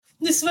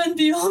This went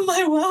beyond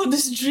my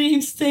wildest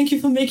dreams. Thank you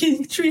for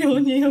making it real,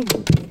 Neil.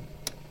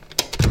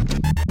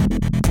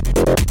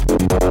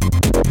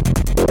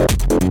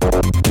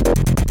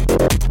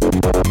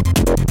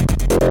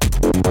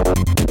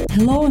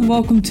 Hello and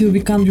welcome to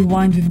We Can't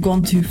Rewind, We've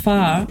Gone Too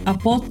Far, a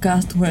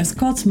podcast where a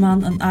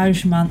Scotsman, an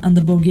Irishman and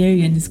a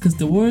Bulgarian discuss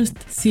the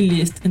worst,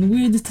 silliest and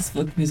weirdest as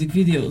fuck music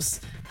videos.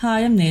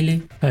 Hi, I'm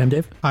Nelly. Hi, I'm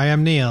Dave. Hi,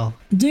 I'm Neil.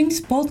 Doing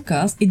this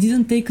podcast, it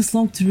didn't take us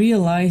long to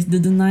realize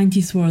that the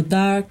 90s were a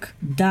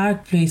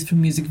dark place for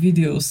music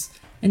videos.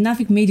 And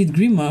nothing made it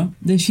grimmer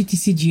than shitty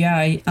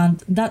CGI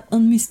and that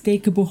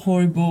unmistakable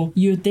horrible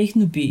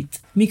Eurotechno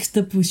beat, mixed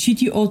up with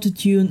shitty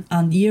autotune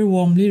and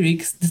earworm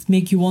lyrics that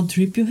make you want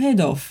to rip your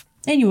head off.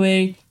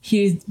 Anyway,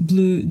 here's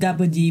Blue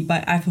Dabba Dee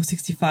by Eiffel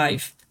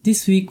 65.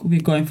 This week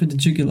we're going for the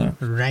jugular.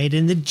 Right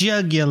in the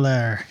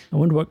jugular. I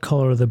wonder what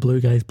colour the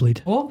blue guys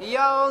bleed. Oh.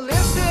 Yo,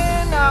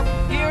 listen up,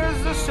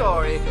 here's the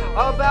story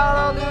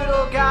about a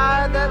little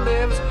guy that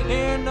lives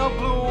in a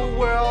blue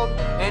world.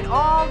 And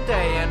all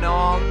day and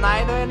all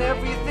night and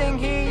everything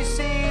he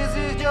sees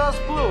is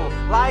just blue.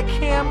 Like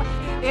him,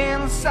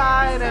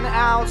 inside and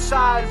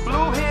outside.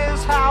 Blew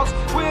his house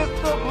with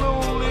a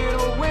blue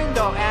little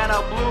window and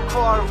a blue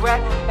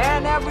Corvette.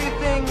 And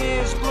everything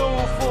is blue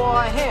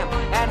for him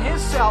and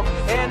himself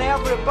and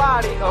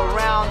everybody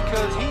around.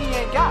 Cause he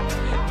ain't got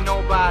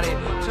nobody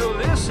to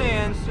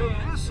listen.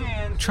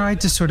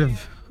 Tried to sort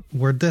of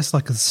word this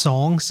like a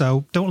song,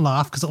 so don't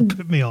laugh because it'll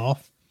put me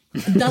off.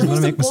 That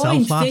was the make myself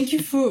point. laugh.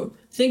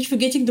 Thank you for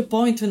getting the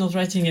point when I was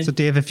writing it. So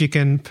Dave, if you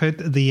can put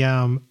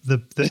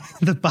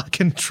the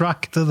backing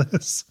track to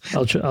this.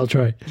 I'll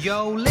try.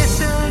 Yo,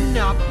 listen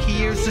up,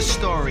 here's the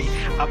story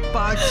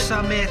about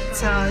some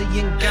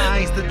Italian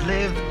guys that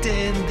lived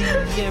in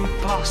the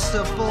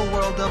impossible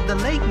world of the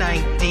late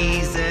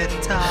 90s.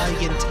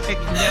 Italian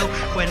techno,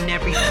 when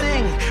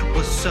everything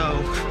was so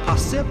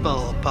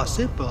possible.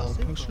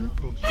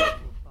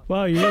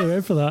 Wow, you really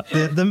went for that.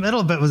 The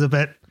middle bit was a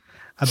bit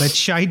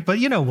shite, but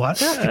you know what?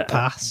 That could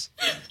pass.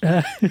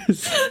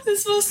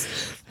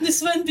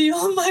 This went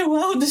beyond my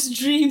wildest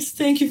dreams.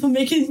 Thank you for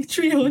making it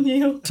real,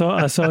 Neil. So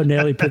I saw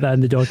Nelly put that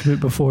in the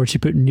document before. She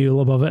put Neil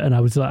above it, and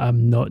I was like,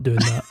 I'm not doing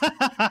that.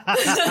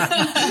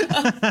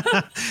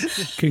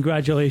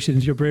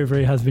 Congratulations, your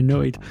bravery has been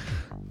noted.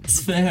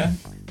 It's fair.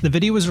 The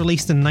video was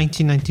released in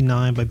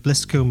 1999 by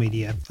Blisco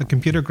Media, a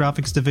computer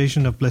graphics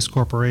division of Bliss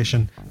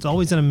Corporation. It's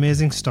always an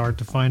amazing start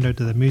to find out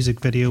that the music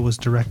video was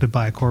directed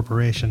by a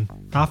corporation.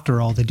 After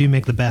all, they do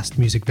make the best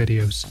music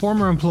videos.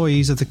 Former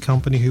employees of the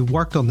company who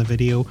worked on the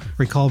video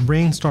recall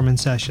brainstorming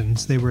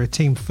sessions. They were a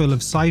team full of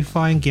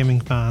sci-fi and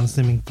gaming fans,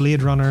 naming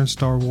Blade Runner and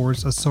Star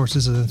Wars as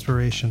sources of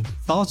inspiration.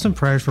 Thoughts and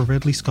prayers for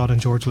Ridley Scott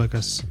and George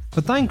Lucas.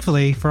 But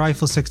thankfully, for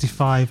Eiffel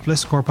 65,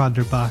 Bliss Corp had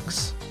their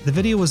backs. The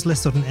video was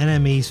listed on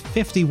NME's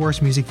 50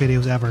 worst music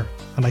videos ever,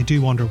 and I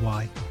do wonder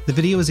why. The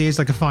video is aged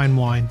like a fine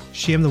wine.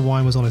 Shame the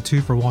wine was on a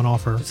 2-for-1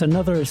 offer. It's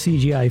another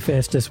CGI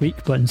fest this week,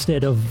 but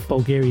instead of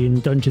Bulgarian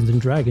Dungeons and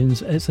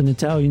Dragons, it's an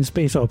Italian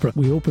space opera.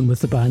 We open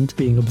with the band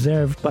being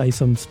observed by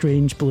some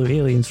strange blue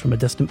aliens from a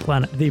distant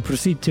planet. They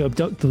proceed to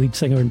abduct the lead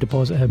singer and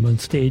deposit him on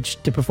stage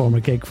to perform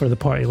a gig for the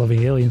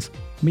party-loving aliens.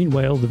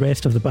 Meanwhile, the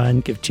rest of the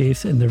band give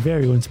chase in their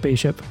very own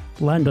spaceship,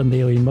 land on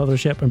the alien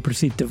mothership and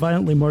proceed to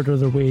violently murder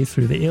their way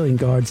through the alien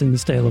guards in the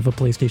style of a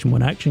PlayStation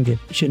 1 action game.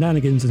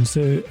 Shenanigans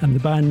ensue and the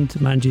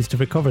band manages to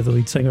recover the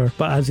lead singer,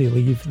 but as they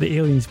leave, the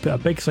aliens put a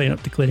big sign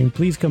up declaring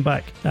please come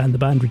back, and the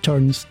band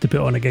returns to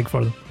put on a gig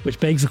for them. Which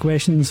begs the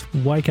questions,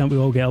 why can't we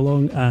all get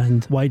along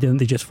and why didn't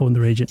they just phone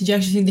their agent? Did you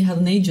actually think they had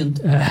an agent?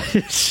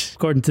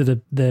 According to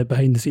the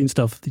behind the scenes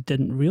stuff, they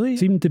didn't really. It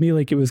seemed to me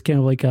like it was kind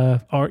of like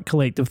a art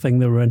collective thing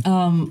they were in.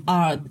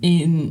 Art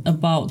in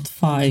about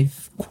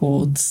 5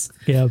 quads.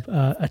 Yeah,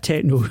 a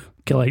techno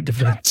collective.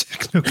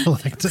 Techno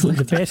collective.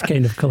 The best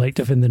kind of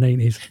collective in the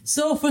 90s.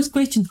 So, first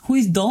question, who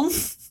is Don?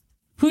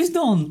 Who is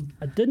Don?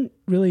 I didn't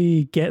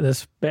really get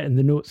this bit in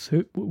the notes.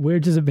 Where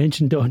does it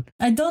mention Don?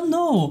 I don't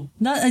know.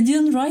 I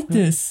didn't write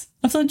this.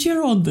 I thought you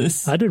wrote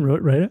this. I didn't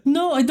write it.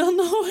 No, I don't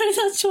know where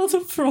that showed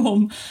up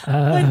from.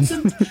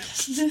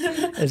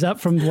 Is that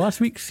from last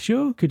week's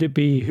show? Could it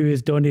be Who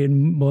is Donnie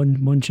and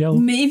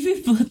Monchel?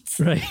 Maybe, but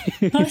right.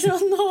 I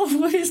don't know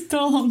who is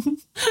Don.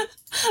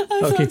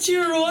 I thought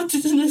you wrote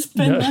it and I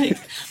spent like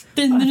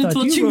 10 minutes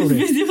watching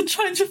this video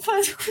trying to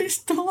find who is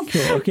Don.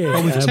 Cool, okay.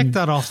 Well, we've checked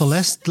that off the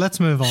list. Let's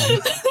move on.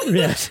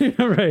 Yes,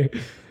 right.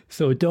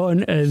 So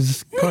Dawn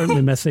is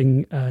currently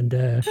missing and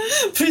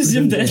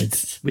presumed dead.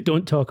 We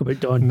don't talk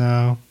about Dawn.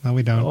 No,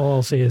 we don't. All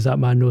I'll say is that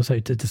man knows how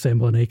to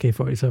disassemble an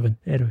AK-47.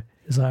 Anyway,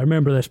 so I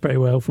remember this pretty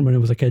well from when I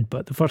was a kid,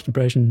 but the first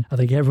impression I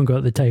think everyone got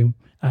at the time,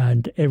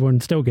 and everyone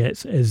still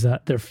gets, is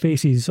that their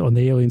faces on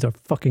the aliens are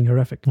fucking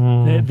horrific.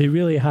 They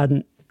really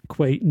hadn't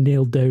quite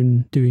nailed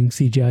down doing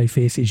CGI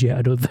faces yet,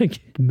 I don't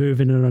think.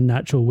 Moving in an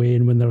unnatural way,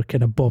 and when they're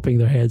kind of bopping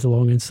their heads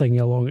along and singing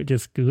along, it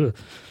just... Ugh.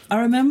 I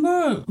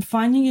remember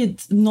finding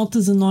it not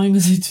as annoying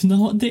as I do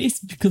nowadays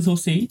because I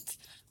was 8.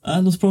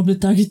 and was probably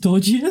target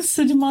audience,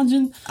 I'd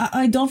imagine.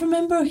 I don't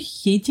remember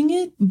hating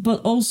it,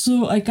 but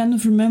also I kind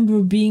of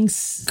remember being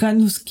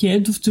kind of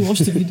scared to watch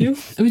the video,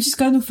 which is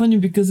kind of funny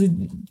because I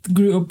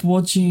grew up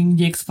watching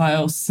The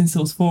X-Files since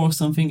I was 4 or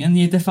something, and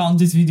yet I found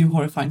this video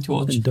horrifying to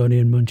watch. And Donnie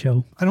and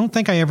Munchell. I don't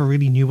think I ever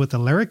really knew what the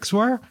lyrics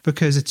were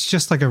because it's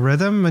just like a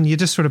rhythm and you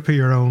just sort of put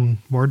your own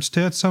words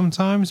to it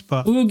sometimes.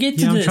 But we'll get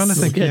to yeah, this. I'm trying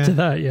to think. We'll get to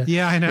that, yeah.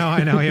 Yeah, I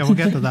know. Yeah, we'll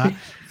get to that.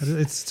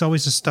 It's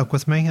always just stuck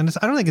with me. And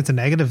I don't think it's a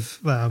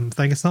negative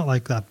thing. It's not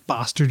like that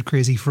bastard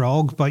Crazy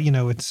Frog, but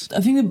it's...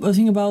 I think the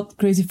thing about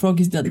Crazy Frog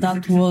is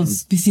that was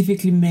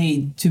specifically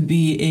made to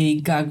be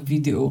a gag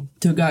video,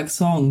 to a gag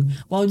song.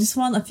 While this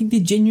one, I think they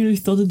genuinely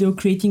thought that they were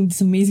creating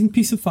this amazing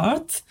piece of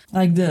art.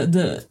 Like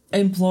the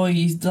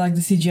employees, like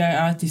the CGI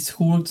artists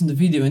who worked on the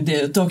video, and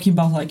they're talking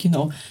about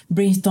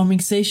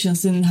brainstorming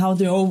sessions and how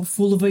they're all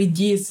full of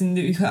ideas and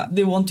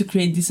they want to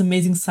create this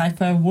amazing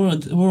sci-fi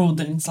world.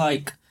 And it's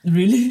like,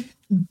 really?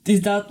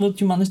 Is that what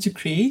you managed to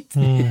create?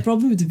 The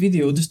problem with the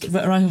video, just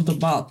right off the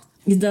bat,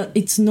 is that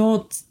it's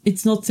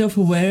not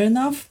self-aware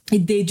enough.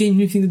 They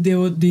genuinely think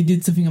that they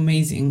did something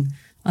amazing,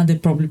 and they're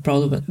probably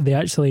proud of it.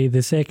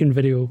 The second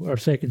video or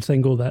second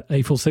single that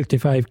Eiffel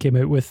 65 came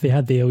out with, they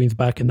had the aliens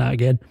back in that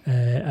again,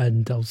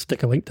 and I'll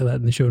stick a link to that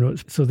in the show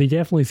notes. So they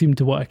definitely seem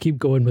to want to keep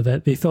going with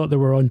it. They thought they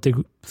were on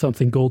to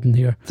something golden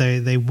here.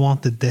 They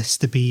wanted this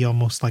to be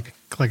almost like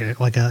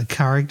a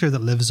character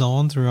that lives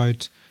on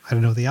throughout, I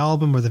don't know, the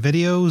album or the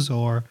videos,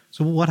 or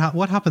so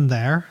what happened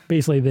there?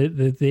 Basically,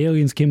 the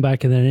aliens came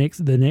back in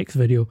the next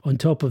video. On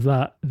top of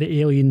that, the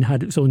alien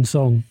had its own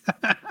song.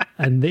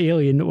 And the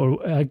alien,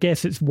 or I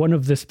guess it's one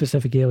of the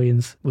specific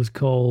aliens, was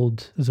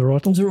called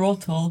Zerotl.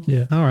 Zerotl.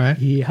 Yeah. All right.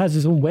 He has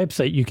his own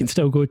website you can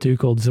still go to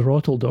called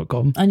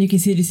zerotl.com. And you can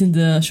see this in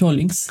the show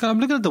links. I'm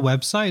looking at the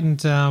website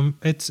and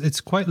it's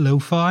quite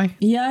lo-fi.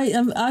 Yeah,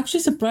 I'm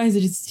actually surprised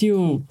that it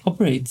still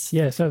operates.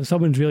 Yeah, so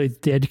someone's really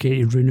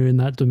dedicated renewing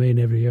that domain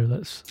every year.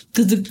 That's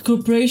because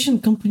the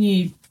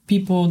company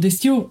people, they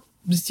still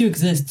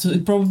exist. So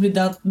it probably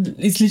that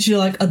it's literally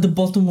like at the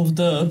bottom of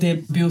their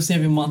bills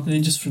every month, and they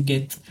just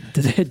forget.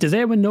 Does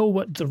anyone know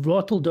what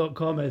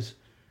zerotl.com is?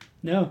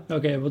 No?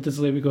 Okay, we'll just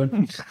leave it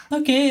going.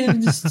 Okay,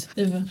 just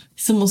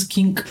someone's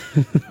kink.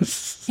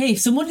 Hey, if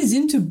someone is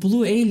into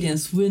blue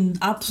aliens, we're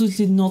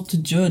absolutely not to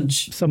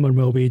judge. Someone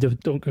will be.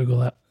 Don't Google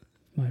that.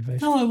 My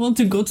advice. No, I want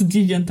to go to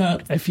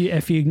DeviantArt. If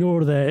you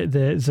ignore the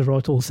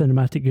Zerotl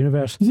cinematic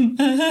universe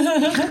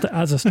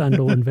as a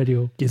standalone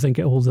video, do you think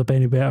it holds up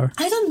any better?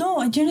 I don't know.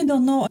 I genuinely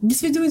don't know.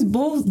 This video is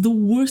both the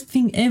worst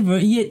thing ever,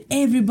 yet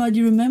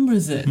everybody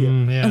remembers it. Yeah,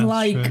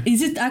 and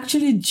is it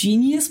actually a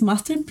genius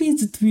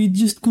masterpiece that we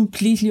just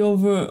completely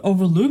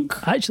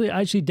overlook? I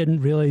actually didn't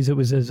realise it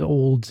was as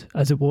old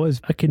as it was.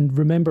 I can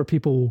remember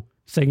people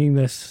singing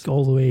this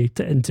all the way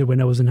into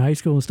when I was in high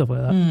school and stuff like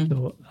that.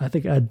 So I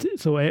think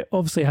it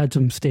obviously had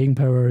some staying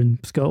power in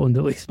Scotland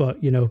at least, but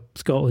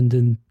Scotland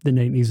in the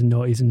 90s and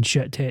 90s and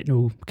shit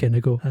techno kind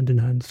of go hand in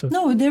hand. So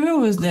no, they were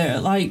always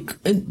there.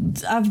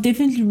 I've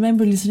definitely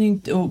remember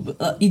listening to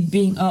it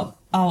being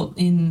out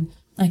in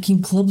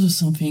clubs or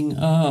something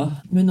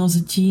when I was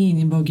a teen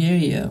in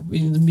Bulgaria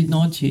in the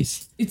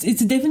mid-noughties.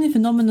 It's definitely a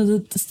phenomenon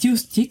that still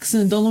sticks,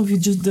 and I don't know if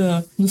it's just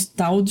the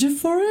nostalgia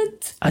for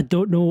it. I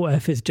don't know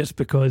if it's just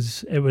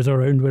because it was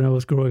around when I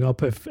was growing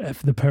up, if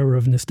the power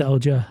of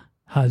nostalgia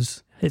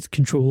has its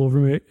control over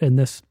me in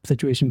this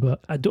situation,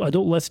 but I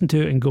don't listen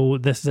to it and go,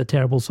 this is a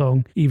terrible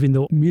song, even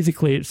though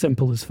musically it's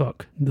simple as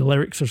fuck. The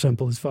lyrics are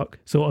simple as fuck.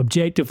 So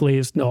objectively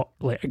it's not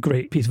like a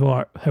great piece of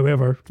art.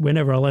 However,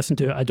 whenever I listen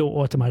to it, I don't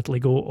automatically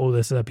go, oh,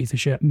 this is a piece of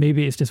shit.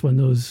 Maybe it's just one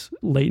of those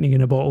lightning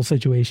in a bottle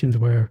situations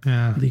where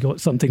they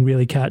got something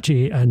really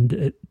catchy and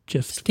it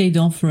just stayed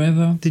on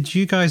forever. Did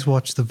you guys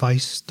watch the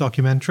Vice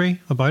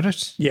documentary about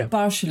it? Yeah.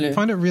 Partially. I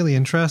find it really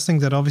interesting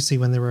that obviously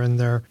when they were in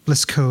their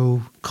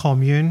Blisco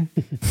commune,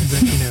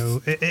 that,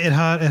 it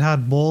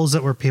had walls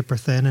that were paper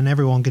thin and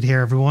everyone could hear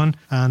everyone,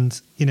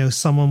 and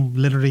someone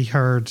literally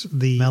heard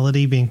the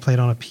melody being played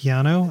on a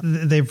piano.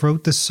 They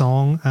wrote the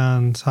song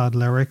and had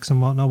lyrics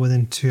and whatnot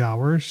within 2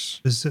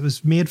 hours. It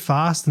was made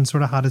fast and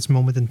sort of had its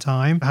moment in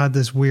time. It had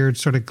this weird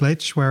sort of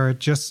glitch where it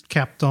just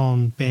kept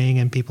on banging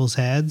in people's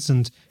heads,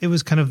 and it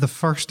was kind of the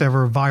first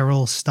ever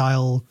viral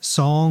style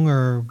song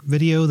or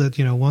video that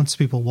once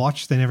people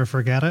watch, they never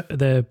forget it.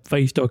 The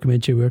Vice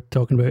documentary we're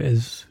talking about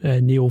is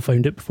Neil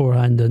found it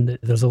beforehand, and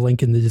there's a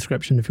link in the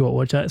description if you want to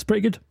watch that. It's pretty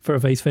good for a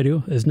Vice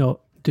video. It's not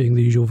doing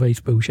the usual Vice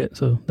bullshit,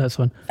 so that's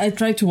fun. I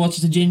tried to watch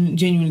it, I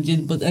genuinely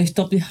did, but I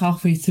stopped it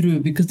halfway through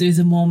because there's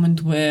a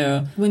moment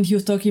where when he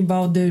was talking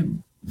about the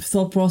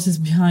thought process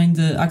behind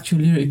the actual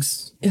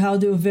lyrics, how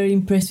they were very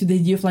impressed with the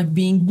idea of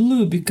being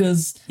blue,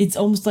 because it's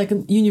almost like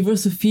a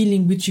universal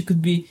feeling which you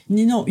could be,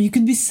 you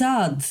could be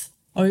sad,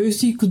 or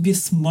also you could be a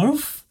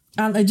smurf.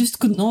 And I just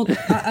could not,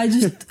 I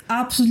just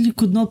absolutely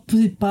could not put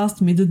it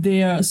past me that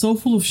they are so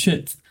full of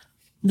shit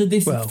that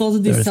they thought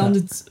that they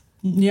sounded...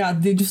 Yeah,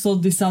 they just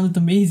thought they sounded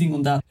amazing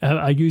on that.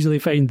 I usually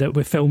find that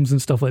with films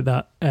and stuff like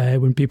that,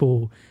 when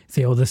people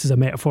say, oh, this is a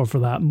metaphor for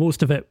that,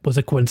 most of it was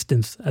a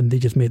coincidence and they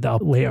just made that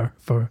up later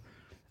for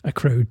a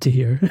crowd to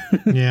hear.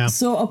 Yeah.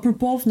 So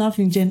apropos of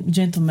nothing,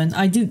 gentlemen,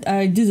 I did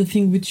a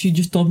thing which you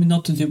just told me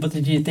not to do, but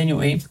I did it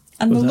anyway.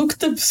 And I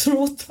looked up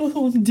Throttle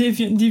on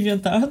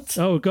DeviantArt.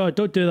 Oh God,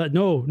 don't do that.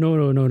 No.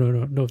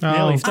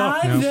 Nelly,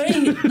 stop.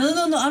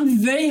 I'm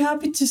very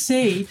happy to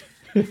say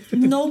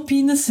no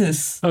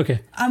penises.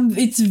 Okay.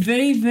 It's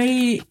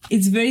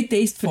very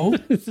tasteful.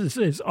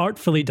 It's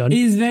artfully done. It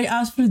is very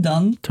artfully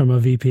done. Turn my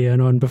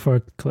VPN on before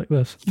I click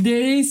this.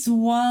 There is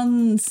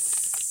one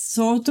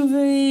sort of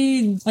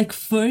a like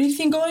furry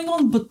thing going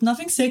on, but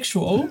nothing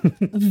sexual.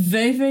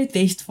 Very, very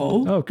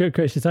tasteful. Oh, good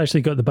Chris, it's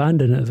actually got the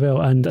band in it as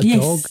well, and a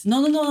dog.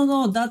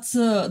 No. That's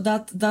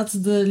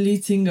the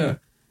lead singer.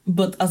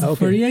 But as a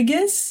furry, I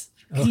guess.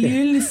 Okay.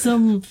 Clearly,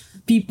 some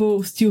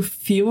people still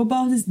feel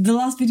about this. The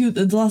last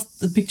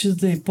pictures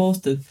they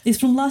posted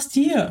is from last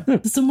year.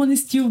 Someone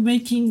is still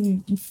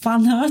making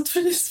fan art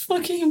for this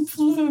fucking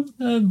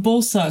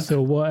ball sack.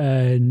 So what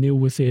Neil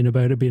was saying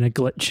about it being a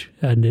glitch,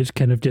 and it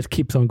kind of just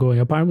keeps on going.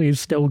 Apparently,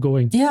 it's still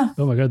going. Yeah.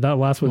 Oh my God, that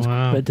last one's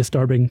a bit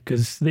disturbing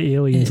because the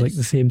alien's like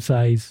the same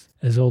size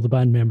as all the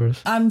band members.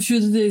 I'm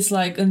sure that there's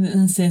like an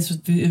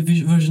uncensored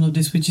version of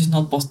this which is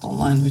not posted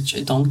online, which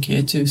I don't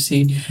care to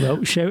see.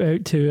 Well, shout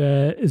out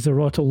to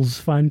Zerottle's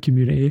fan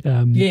community.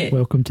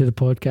 Welcome to the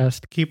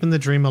podcast. Keeping the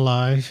dream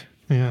alive.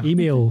 Yeah.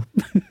 Email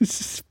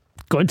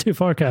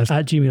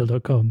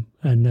goneTooFarcast@gmail.com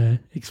and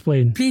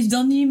explain. Please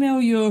don't email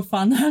your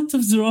fan art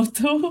of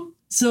Zerottle.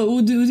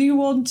 So do you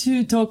want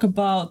to talk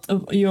about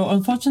your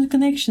unfortunate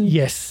connection?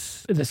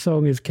 Yes. The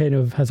song is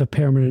has a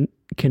permanent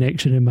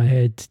connection in my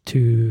head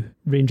to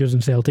Rangers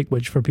and Celtic,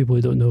 which for people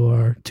who don't know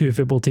are two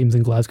football teams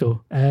in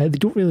Glasgow. They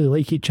don't really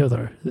like each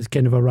other. There's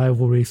kind of a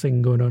rivalry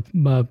thing going on.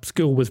 My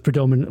school was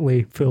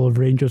predominantly full of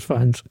Rangers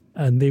fans,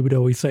 and they would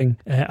always sing,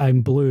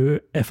 I'm blue,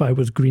 if I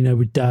was green I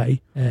would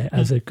die,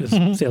 because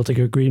Celtic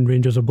are green,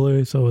 Rangers are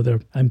blue, so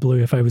I'm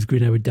blue, if I was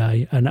green I would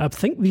die. And I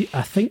think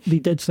they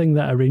did sing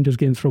that at Rangers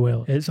games for a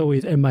while. It's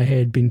always in my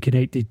head been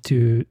connected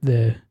to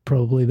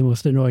probably the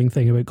most annoying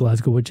thing about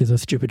Glasgow, which is a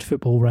stupid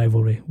football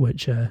rivalry,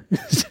 which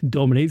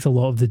dominates a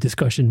lot of the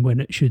discussion when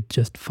it should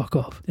just fuck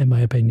off, in my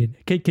opinion.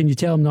 Can you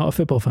tell I'm not a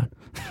football fan?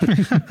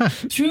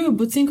 True,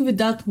 but think of it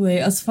that way.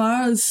 As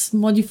far as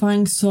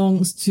modifying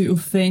songs to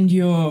offend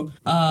your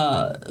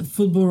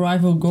football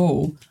rival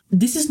go,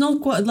 this is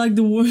not quite like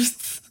the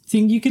worst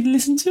thing you could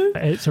listen to.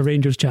 It's a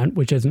Rangers chant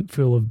which isn't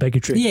full of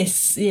bigotry.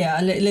 Yes, yeah,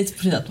 let's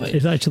put it that way.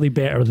 It's actually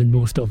better than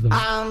most of them.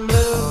 I'm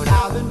blue,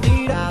 I've been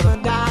deed, I've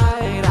been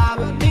died, I've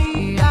been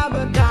deed, I've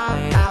been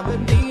died, I've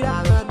been deed,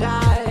 I've been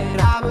died,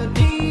 I've been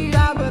deed,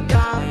 I've been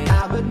died,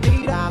 I've been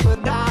deed, I've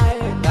been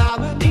died, I've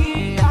been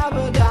deed, I've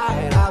been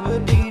died, I've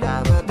been deed,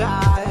 I've been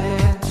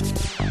died.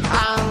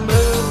 I'm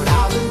blue,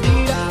 I've been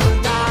deed, I've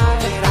been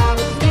died, I've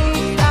been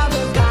deed, I've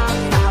been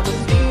died, I've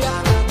been deed,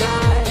 I've been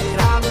died,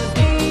 I've been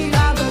deed, I've been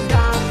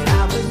died,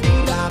 I've been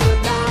deed, I've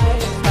been died, I've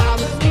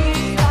been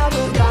deed, I've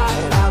been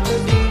died, I've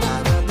been deed,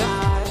 I've been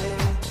died.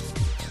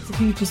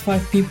 I think it was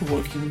 5 people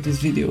working on this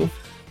video,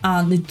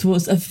 and it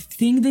was, I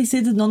think they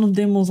said that none of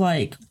them was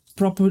like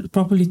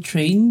properly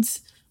trained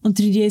on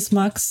 3ds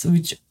Max,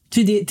 which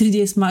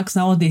 3ds Max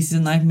nowadays is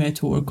a nightmare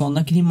to work on.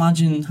 I can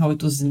imagine how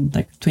it was in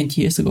like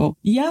 20 years ago.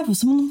 Yeah, for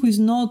someone who is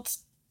not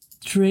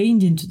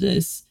trained into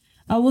this,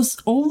 I was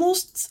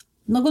almost,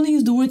 not going to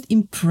use the word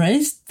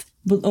impressed,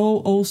 but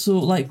also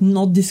like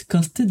not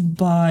disgusted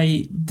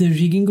by the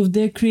rigging of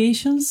their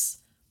creations.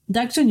 The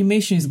actual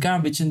animation is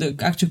garbage and the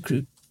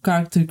actual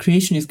character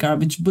creation is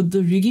garbage, but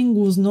the rigging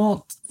was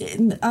not.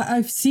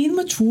 I've seen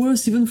much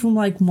worse even from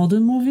like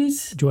modern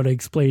movies. Do you want to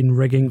explain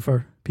rigging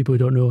for people who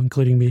don't know,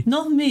 including me?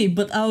 Not me,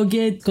 but I'll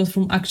get got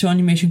from actual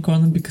animation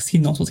corner because he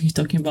knows what he's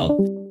talking about.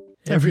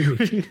 Every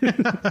week.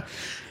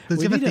 Does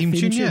he have a theme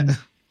tune yet?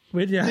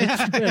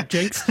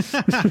 Jinx.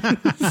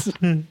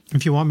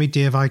 If you want me,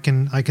 Dave, I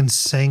can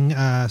sing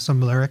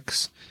some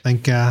lyrics. I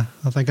think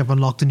I've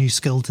unlocked a new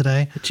skill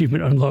today.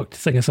 Achievement unlocked.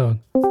 Sing a song.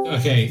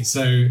 Okay,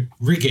 so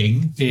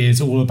rigging is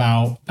all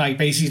about like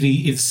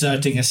basically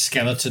inserting a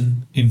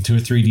skeleton into a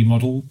 3D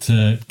model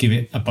to give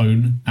it a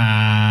bone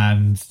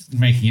and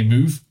making it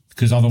move,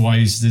 because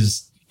otherwise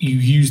you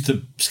use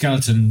the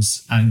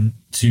skeletons and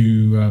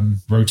to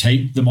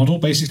rotate the model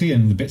basically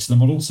and the bits of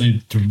the model. So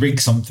to rig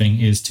something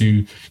is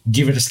to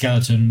give it a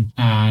skeleton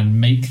and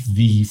make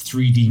the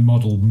 3D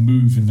model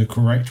move in the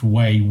correct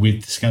way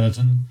with the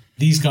skeleton.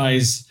 These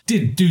guys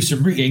did do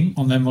some rigging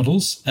on their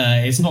models.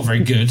 It's not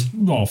very good.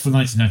 Well, for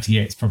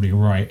 1998, it's probably all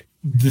right.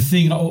 The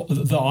thing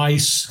that I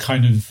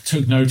kind of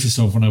took notice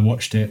of when I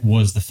watched it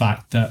was the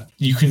fact that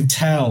you can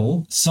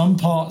tell some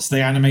parts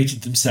they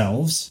animated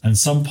themselves and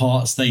some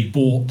parts they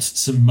bought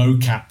some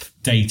mocap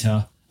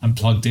data and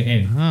plugged it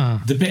in.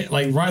 The bit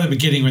like right at the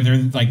beginning when they're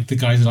in, like the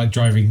guys are like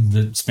driving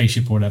the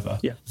spaceship or whatever.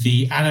 Yeah.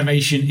 The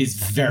animation is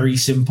very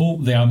simple.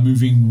 They are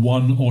moving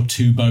 1 or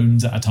 2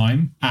 bones at a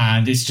time,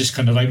 and it's just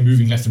kind of like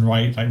moving left and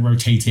right, like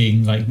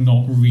rotating, like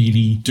not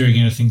really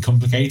doing anything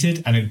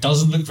complicated, and it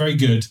doesn't look very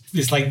good.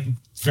 It's like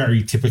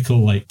very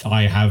typical, like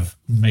I have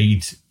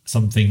made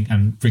something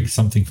and rigged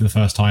something for the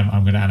first time,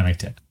 I'm going to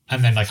animate it.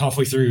 And then like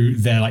halfway through,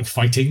 they're like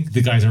fighting.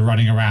 The guys are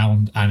running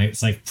around and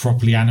it's like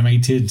properly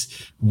animated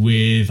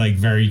with like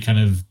very kind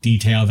of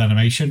detailed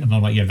animation. And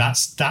I'm like, yeah,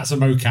 that's a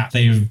mocap.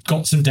 They've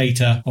got some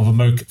data of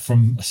a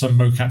from some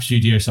mocap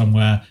studio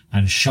somewhere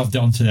and shoved it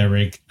onto their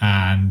rig.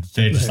 And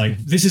they're just like,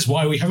 this is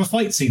why we have a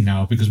fight scene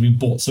now, because we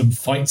bought some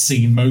fight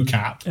scene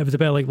mocap. It was a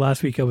bit like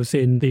last week I was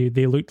saying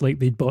they looked like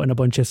they'd bought in a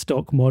bunch of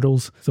stock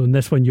models. So in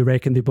this one, you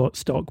reckon they bought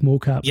stock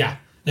mocap? Yeah.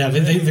 Yeah,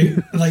 they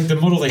like the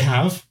model they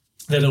have,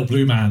 their little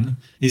blue man,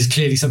 is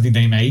clearly something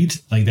they made.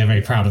 Like, they're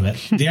very proud of it.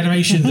 The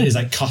animation is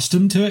like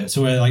custom to it.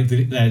 So where like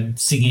they're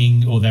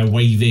singing or they're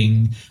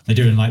waving, they're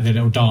doing like their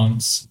little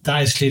dance.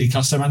 That is clearly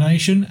custom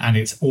animation and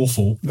it's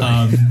awful.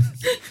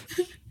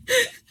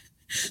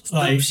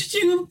 Stop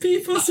shitting on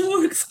people's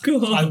work,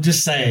 Scott. I'm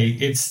just saying,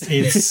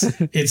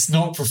 it's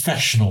not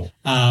professional.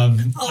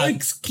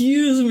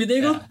 Excuse me,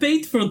 they got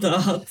paid for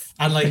that.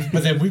 And like,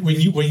 but then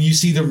when you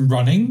see them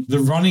running, the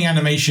running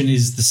animation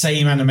is the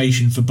same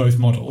animation for both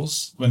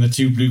models. When the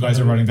two blue guys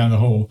are running down the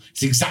hall,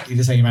 it's exactly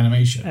the same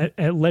animation.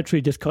 It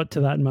literally just cut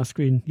to that in my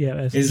screen. Yeah,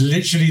 it is. It's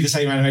literally the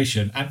same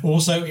animation, and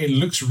also it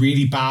looks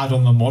really bad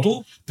on the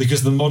model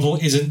because the model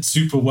isn't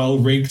super well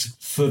rigged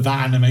for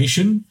that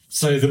animation.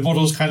 So the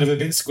model's kind of a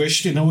bit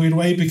squished in a weird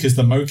way because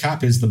the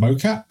mocap is the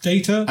mocap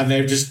data, and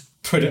they've just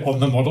put it on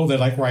the model. They're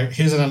like, right,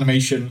 here's an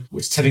animation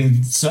which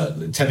telling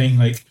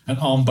like an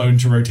arm bone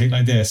to rotate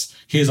like this.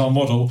 Here's our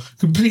model,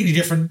 completely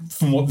different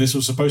from what this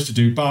was supposed to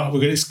do, but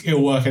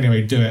it'll work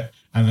anyway. Do it.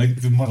 And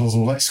like, the model's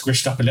all like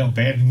squished up a little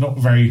bit and not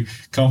very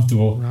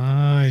comfortable.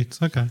 Right.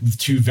 Okay.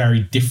 Two very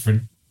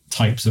different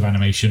types of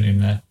animation in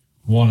there.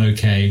 One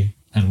okay.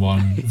 And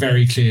one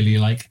very clearly,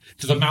 like,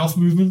 to the mouth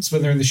movements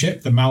when they're in the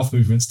ship, the mouth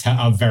movements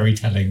are very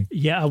telling.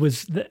 Yeah,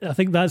 I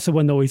think that's the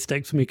one that always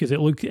sticks with me because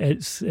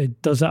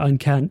it does that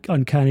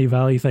uncanny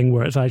valley thing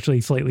where it's actually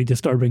slightly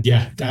disturbing.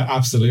 Yeah,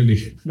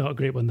 absolutely. Not a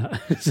great one,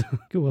 that.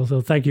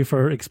 So thank you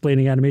for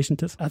explaining animation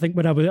to us. I think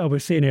what I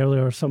was saying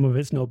earlier, some of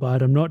it's not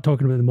bad. I'm not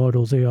talking about the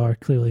models; they are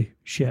clearly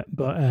shit.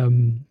 But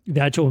the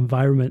actual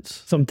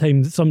environments,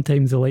 sometimes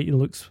the lighting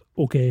looks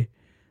okay.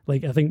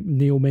 Like, I think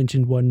Neil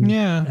mentioned one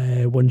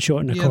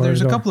shot in a corridor. Yeah,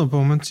 there's a couple of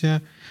moments, yeah.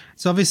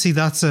 So obviously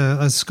that's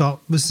as Scott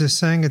was just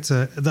saying,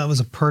 that was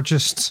a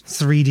purchased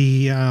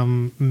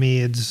 3D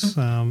made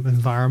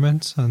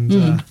environment, and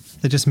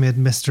they just made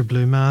Mr.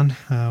 Blue Man,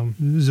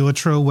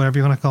 Zootro, whatever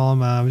you want to call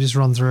him. We just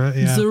run through it,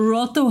 yeah.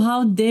 Zorotto,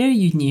 how dare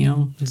you,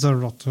 Neil?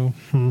 Zorotto.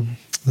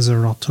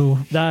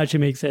 Zorotto. That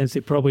actually makes sense.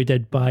 They probably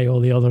did buy all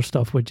the other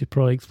stuff, which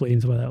probably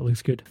explains why that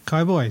looks good.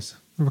 Cowboys.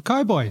 We're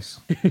cowboys.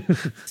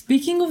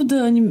 Speaking of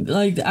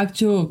the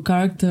actual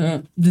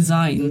character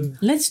design,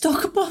 let's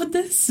talk about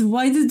this.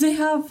 Why did they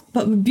have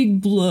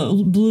big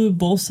blue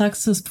ball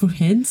sacks for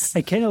heads?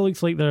 It kind of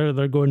looks like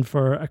they're going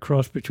for a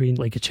cross between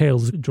like a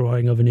child's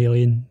drawing of an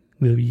alien,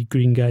 the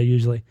green guy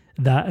usually.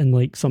 That and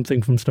like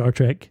something from Star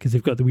Trek, because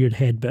they've got the weird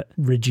head bit,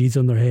 ridges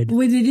on their head.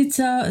 Wait, did it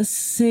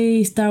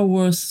say Star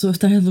Wars? So I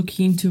started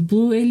looking into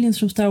blue aliens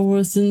from Star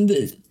Wars, and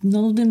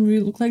none of them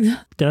really look like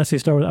that. Did I say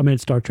Star Wars? I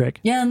meant Star Trek.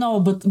 Yeah, no,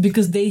 but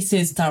because they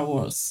said Star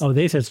Wars. Oh,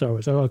 they said Star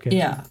Wars. Oh, okay.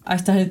 Yeah, I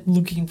started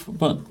looking for,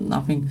 but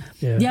nothing.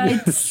 Yeah,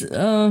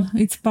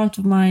 it's part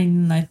of my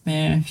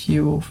nightmare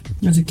view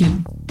as a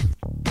kid.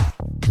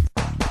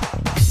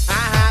 I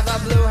have a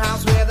blue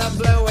house with a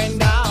blue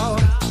window.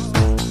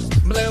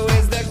 Blue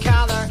is the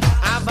color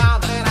of all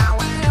that I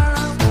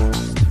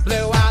wear.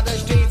 Blue are the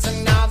streets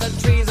and all the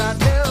trees are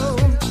blue.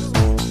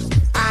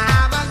 I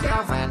have a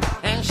girlfriend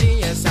and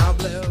she is so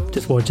blue.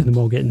 Just watching them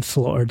all getting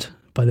slaughtered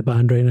by the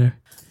band right now.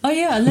 Oh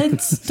yeah,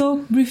 let's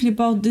talk briefly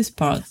about this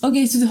part.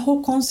 Okay, so the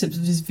whole concept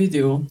of this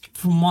video,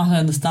 from what I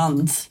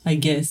understand, I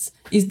guess,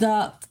 is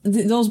that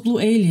those blue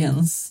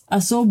aliens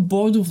are so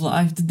bored of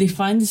life that they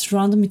find this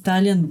random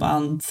Italian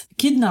band,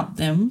 kidnap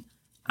them,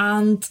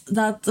 and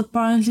that's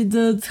apparently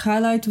the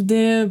highlight of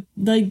their,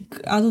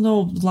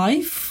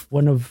 life.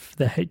 One of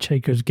the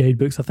Hitchhiker's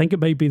Guidebooks, I think it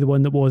might be the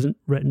one that wasn't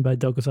written by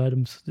Douglas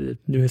Adams, the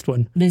newest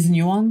one. There's a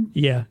new one?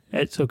 Yeah,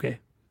 it's okay.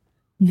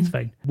 It's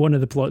fine. One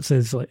of the plots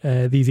is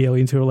these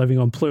aliens who are living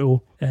on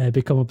Pluto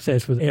become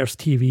obsessed with Earth's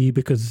TV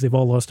because they've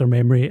all lost their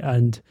memory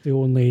and the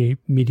only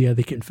media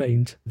they can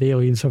find. The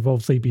aliens have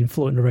obviously been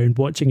floating around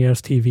watching Earth's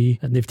TV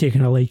and they've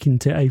taken a liking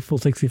to Eiffel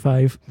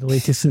 65, the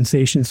latest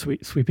sensation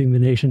sweeping the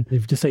nation.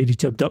 They've decided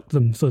to abduct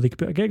them so they can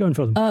put a gig on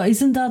for them.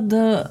 Isn't that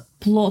the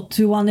plot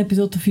to one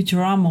episode of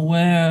Futurama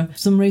where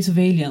some race of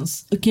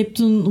aliens kept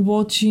on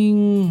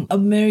watching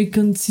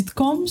American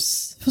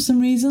sitcoms for some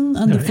reason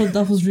and they thought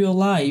that was real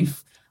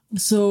life?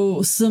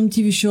 So some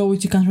TV show,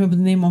 which you can't remember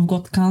the name of,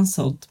 got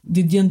cancelled.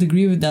 They didn't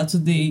agree with that, so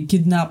they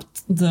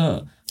kidnapped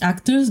the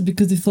actors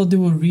because they thought they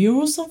were real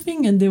or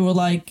something, and they were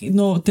like,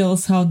 no, tell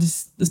us how the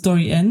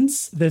story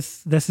ends.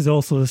 This is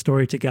also the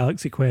story to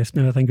Galaxy Quest,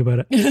 now I think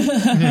about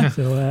it.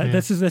 So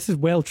this is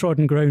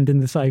well-trodden ground in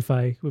the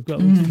sci-fi. We've got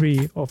like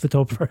 3 off the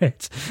top of our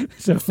heads.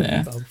 So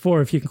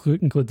 4 if you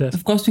include this.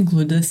 Of course we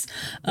include this.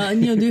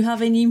 Neil, do you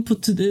have any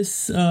input to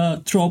this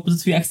trope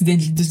that we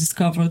accidentally just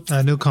discovered?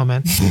 No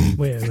comment.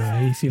 Wait,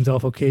 he seems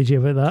awful cagey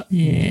about that.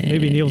 Yeah.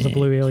 Maybe Neil's a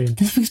blue alien.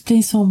 That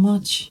explains so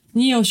much.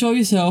 Neo, show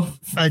yourself.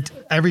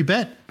 Every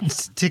bit.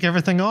 Just take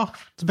everything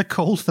off. It's a bit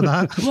cold for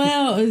that.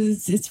 Well,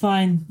 it's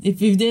fine. If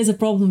there's a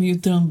problem, you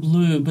turn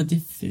blue, but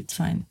if it's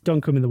fine.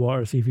 Dunk him in the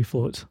water, see if he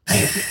floats.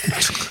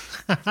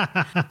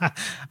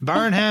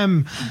 Burn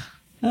him.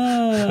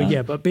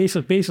 But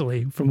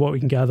basically, from what we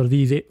can gather,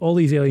 all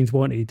these aliens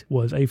wanted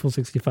was Eiffel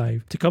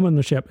 65 to come on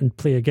their ship and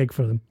play a gig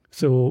for them.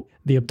 So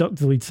they abduct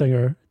the lead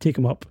singer, take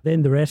him up.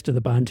 Then the rest of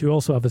the band, who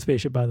also have a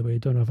spaceship, by the way,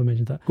 don't know if I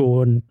mentioned that,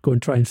 go and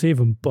try and save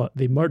him. But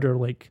they murder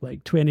like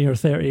 20 or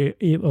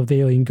 30 of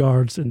the alien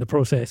guards in the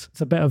process.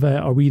 It's a bit of a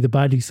are we the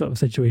baddies sort of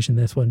situation,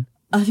 this one.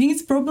 I think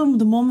it's a problem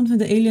the moment when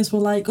the aliens were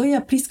like, oh yeah,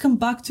 please come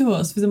back to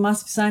us with a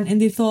massive sign.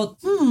 And they thought,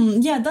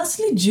 yeah, that's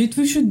legit.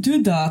 We should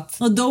do that.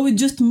 Although we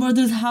just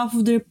murdered half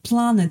of their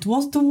planet.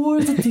 What's the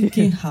worst that it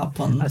can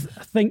happen? I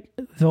think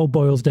it all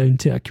boils down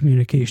to a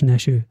communication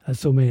issue, as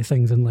so many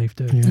things in life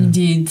do. Yeah.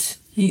 Indeed.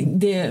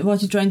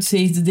 What you're trying to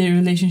say is that their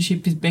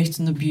relationship is based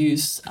on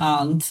abuse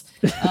and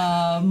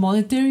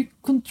monetary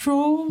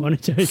control.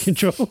 Monetary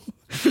control.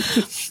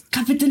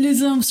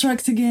 Capitalism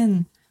strikes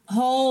again.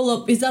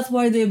 Hold up, is that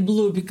why they're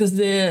blue? Because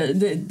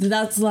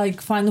that's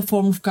like final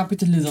form of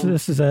capitalism. So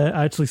this is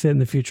actually set in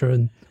the future,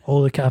 and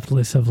all the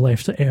capitalists have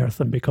left Earth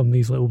and become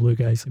these little blue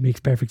guys. It makes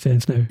perfect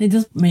sense now. It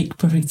does make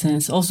perfect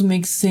sense. Also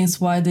makes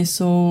sense why they're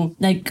so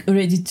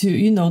ready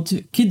to,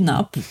 to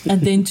kidnap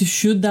and then to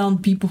shoot down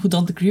people who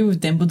don't agree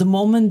with them. But the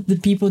moment the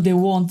people they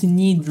want and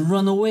need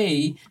run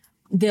away,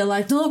 they're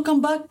like, no, come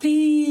back,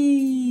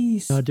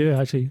 please. I do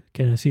actually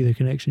kind of see the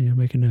connection you're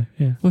making now,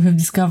 yeah. We have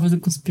discovered the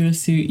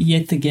conspiracy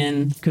yet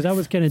again. Because I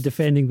was kind of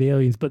defending the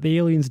aliens, but the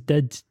aliens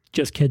did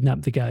just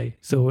kidnap the guy,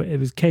 so it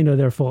was kind of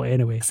their fault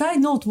anyway.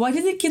 Side note, why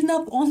did they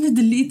kidnap only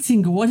the lead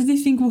singer? What did they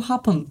think will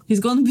happen? He's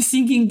going to be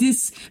singing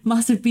this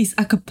masterpiece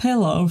a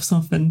cappella or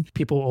something.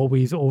 People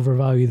always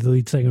overvalue the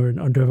lead singer and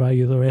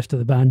undervalue the rest of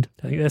the band.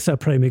 I think that's a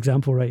prime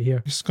example right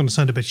here. It's going to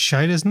sound a bit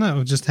shite, isn't it?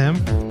 With just him.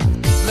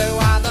 Blue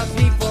are the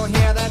people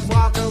here that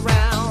walk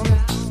around.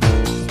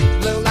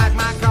 Blue like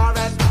my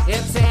Corvette,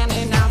 it's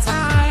in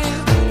outside.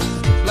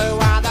 Blue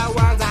are the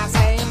words I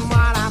say and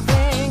what I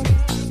think.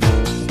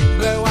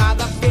 Blue are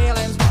the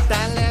feelings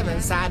that live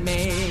inside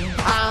me.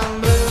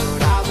 I'm blue,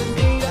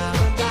 da-ba-dee,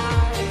 da-ba-die.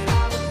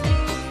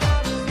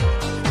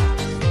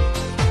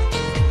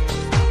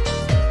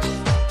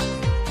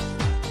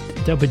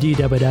 Dabba Dee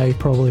Dabba Die,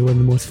 probably one of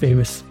the most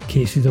famous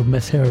cases of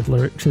misheard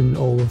lyrics in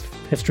all of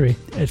history.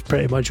 It's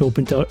pretty much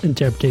open to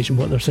interpretation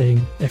what they're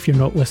saying if you're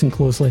not listening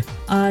closely.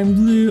 I'm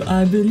blue,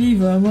 I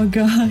believe I'm a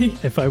guy.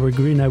 If I were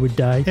green, I would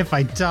die. If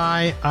I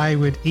die, I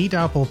would eat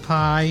apple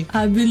pie.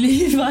 I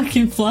believe I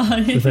can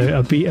fly.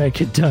 Without a beat, I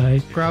could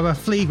die. Grab a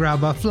flea,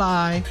 grab a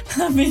fly.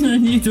 I'm in a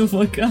need of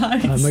a guy.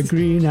 I'm a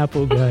green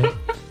apple guy.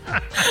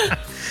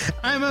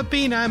 I'm a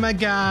bean, I'm a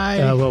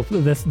guy. Well,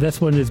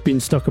 this one has been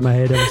stuck in my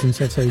head ever since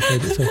that's how you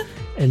said it. So,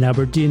 in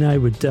Aberdeen, I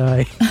would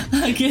die.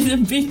 I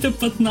get beat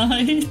up at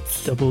night.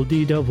 Double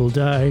D, double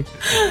die.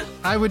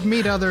 I would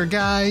meet other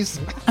guys.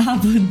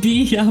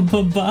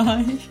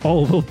 Bye.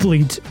 All will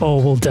bleed,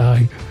 all will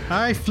die.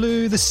 I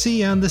flew the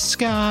sea and the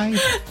sky.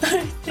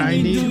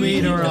 I need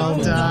weed or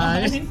I'll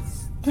die.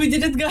 We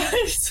did it,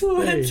 guys.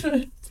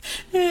 200.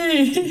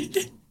 Hey.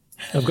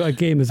 I've got a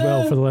game as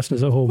well for the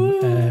listeners at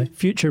home.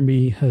 Future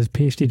Me has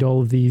pasted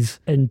all of these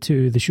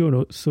into the show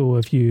notes. So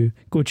if you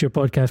go to your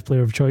podcast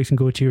player of choice and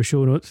go to your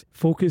show notes,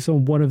 focus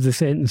on one of the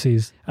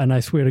sentences, and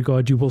I swear to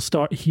God, you will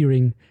start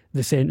hearing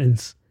the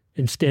sentence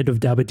instead of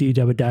dabba dee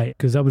dabba die.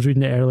 Because I was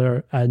reading it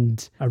earlier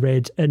and I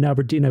read in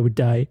Aberdeen I would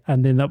die,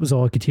 and then that was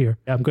all I could hear.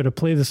 I'm going to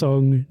play the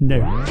song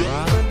now.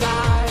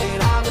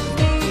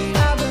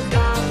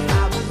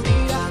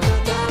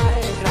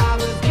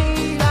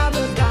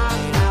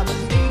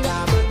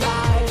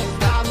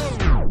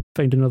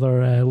 Find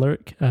another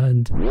lyric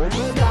and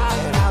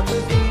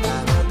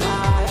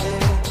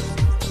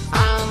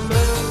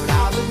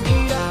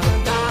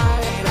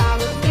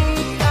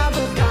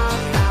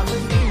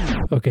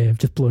okay, I've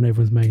just blown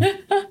everyone's mind.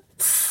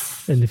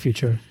 In the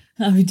future,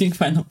 I'll be doing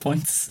final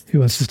points. Who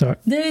wants to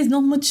start? There is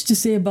not much to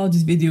say about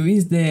this video,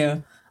 is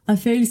there? I'm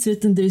fairly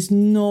certain there is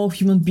no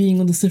human being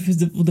on the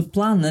surface of the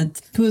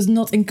planet who has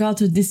not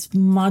encountered this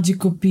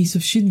magical piece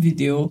of shit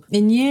video.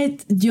 And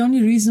yet, the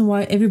only reason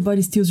why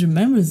everybody still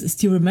remembers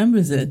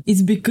it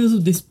is because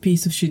of this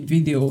piece of shit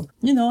video.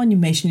 You know,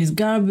 animation is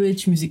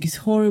garbage, music is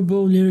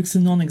horrible, lyrics are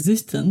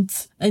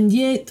non-existent. And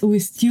yet, we're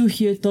still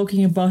here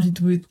talking about it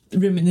with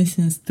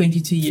reminiscence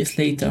 22 years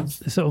later.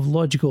 The sort of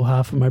logical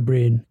half of my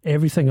brain,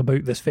 everything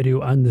about this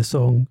video and the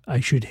song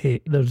I should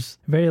hate. There's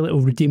very little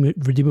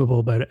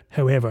redeemable about it.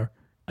 However,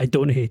 I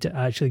don't hate it.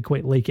 I actually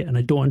quite like it, and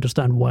I don't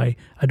understand why.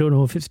 I don't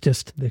know if it's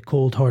just the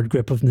cold, hard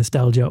grip of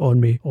nostalgia on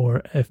me,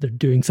 or if they're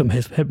doing some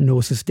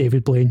hypnosis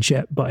David Blaine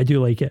shit, but I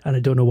do like it, and I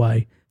don't know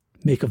why.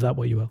 make of that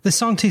what you will. This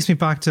song takes me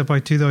back to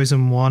about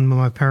 2001 when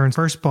my parents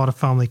first bought a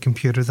family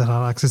computer that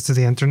had access to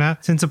the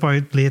internet. Since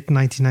about late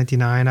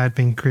 1999, I'd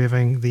been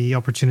craving the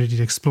opportunity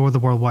to explore the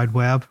World Wide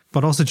Web.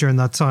 But also during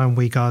that time,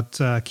 we got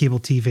cable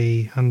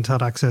TV and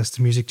had access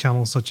to music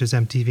channels such as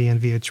MTV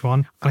and VH1.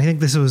 And I think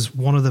this was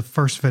one of the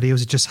first videos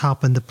that just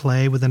happened to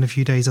play within a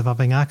few days of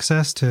having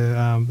access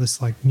to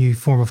this like new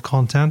form of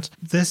content.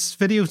 This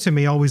video to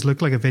me always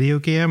looked like a video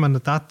game, and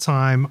at that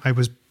time I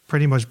was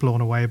pretty much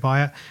blown away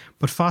by it.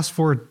 But fast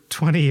forward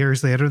 20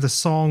 years later, the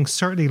song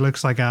certainly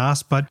looks like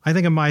ass, but I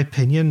think in my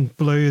opinion,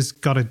 Blue's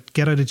got a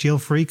get out of jail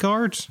free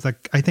card that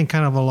I think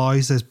kind of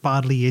allows this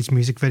badly aged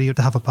music video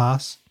to have a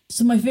pass.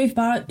 So my favorite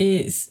part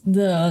is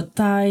the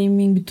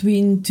timing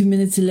between 2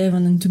 minutes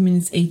 11 and 2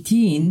 minutes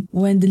 18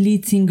 when the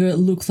lead singer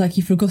looks like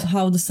he forgot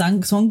how the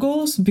song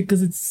goes,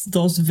 because it's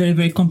those very,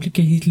 very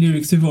complicated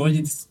lyrics we've already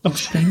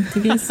explained, I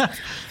guess.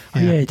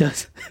 Yeah, it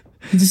does.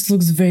 It just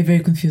looks very, very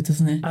confused,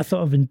 doesn't it? I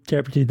thought I've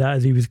interpreted that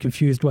as he was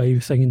confused why he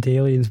was singing to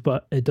aliens,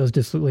 but it does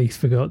just look like he's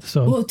forgot the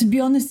song. Well, to be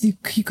honest, he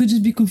could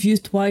just be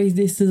confused why is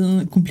this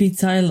complete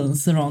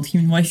silence around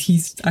him, why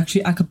he's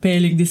actually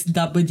acapelling this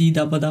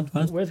dabba-dee-dabba-da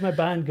part. Where's my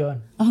band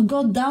gone? Oh,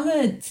 god damn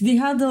it! They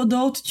had the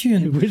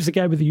auto-tune. Where's the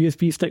guy with the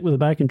USB stick with the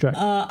backing track?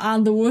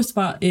 And the worst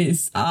part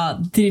is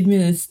 3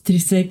 minutes, 3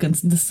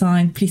 seconds, the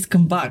sign, please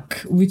come back,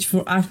 which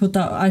for Eiffel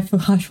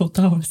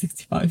Tower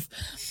 65,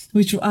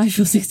 which for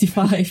Eiffel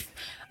 65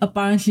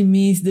 apparently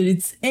means that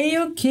it's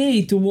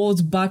A-okay to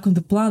waltz back on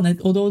the planet,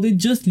 although they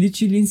just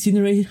literally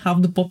incinerated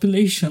half the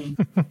population.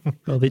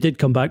 Well, they did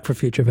come back for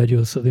future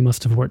videos, so they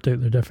must have worked out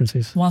their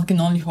differences. One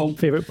can only hope.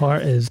 Favourite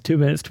part is 2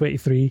 minutes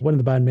 23. One of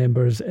the band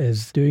members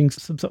is doing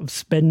some sort of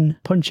spin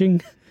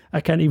punching.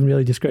 I can't even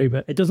really describe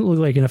it. It doesn't look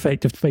like an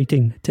effective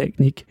fighting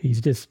technique. He's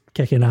just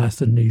kicking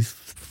ass and he's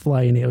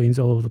flying aliens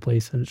all over the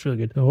place, and it's really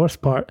good. The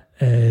worst part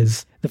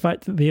is the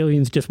fact that the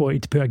aliens just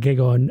wanted to put a gig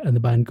on and the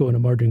band go on a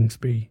murdering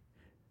spree.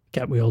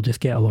 Can't we all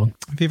just get along?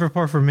 Favorite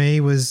part for me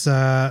was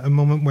a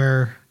moment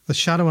where the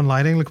shadow and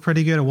lighting looked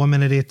pretty good at 1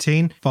 minute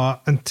 18,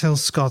 but until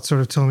Scott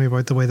sort of told me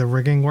about the way the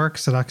rigging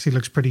works, it actually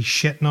looks pretty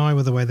shit now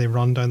with the way they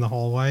run down the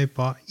hallway.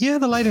 But yeah,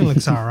 the lighting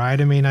looks all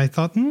right. I mean, I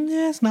thought,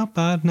 yeah, it's not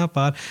bad, not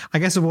bad. I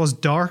guess it was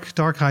dark.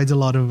 Dark hides a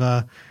lot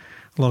of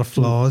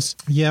flaws.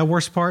 Yeah,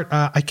 worst part,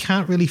 I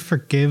can't really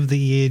forgive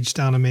the aged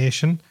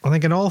animation. I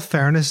think in all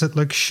fairness, it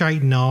looks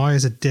shite now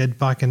as it did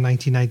back in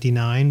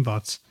 1999,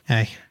 but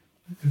hey,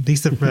 at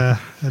least it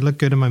looked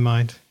good in my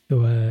mind.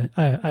 So,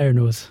 Iron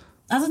Nose.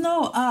 I don't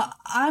know,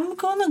 I'm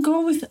gonna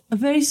go with a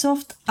very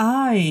soft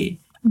eye,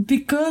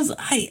 because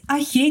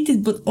I hate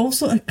it, but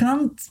also I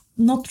can't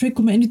not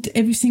recommend it to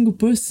every single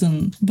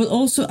person. But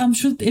also I'm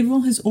sure that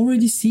everyone has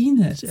already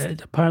seen it.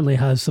 It apparently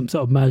has some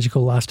sort of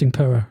magical lasting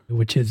power,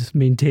 which is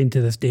maintained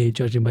to this day,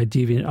 judging by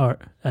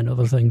DeviantArt and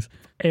other things.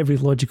 Every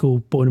logical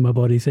bone in my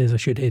body says I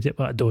should hate it,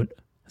 but I don't.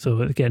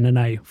 So it's getting an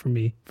eye from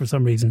me for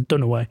some reason.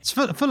 Don't know why. It's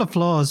full of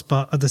flaws,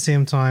 but at the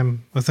same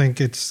time, I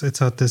think it's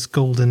at this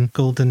golden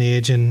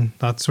age in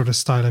that sort of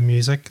style of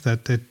music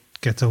that it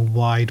gets a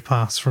wide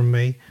pass from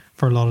me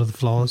for a lot of the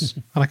flaws.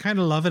 And I kind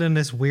of love it in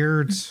this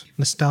weird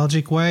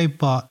nostalgic way,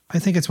 but I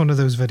think it's one of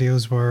those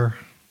videos where,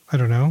 I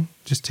don't know,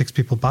 just takes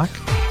people back.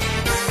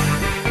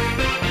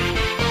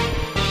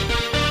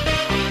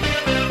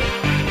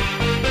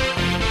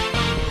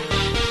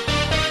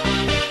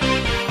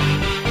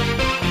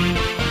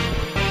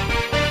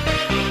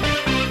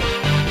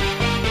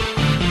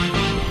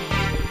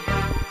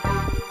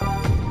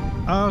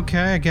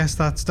 Okay, I guess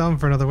that's done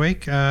for another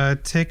week.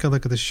 Take a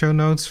look at the show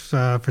notes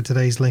for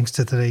today's links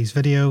to today's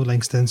video,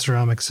 links to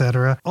Instagram,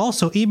 etc.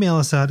 Also, email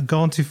us at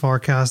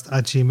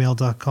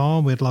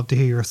gonetofarcast@gmail.com. We'd love to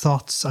hear your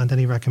thoughts and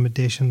any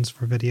recommendations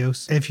for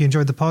videos. If you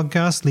enjoyed the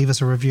podcast, leave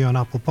us a review on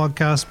Apple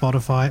Podcasts,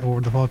 Spotify,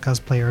 or the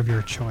podcast player of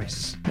your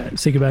choice.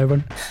 Say goodbye,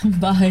 everyone.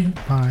 Bye.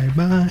 Bye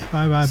bye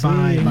bye bye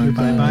bye bye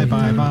bye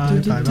bye bye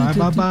bye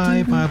bye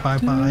bye bye bye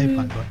bye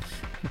bye bye.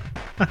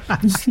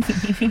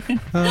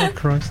 Oh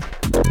Christ.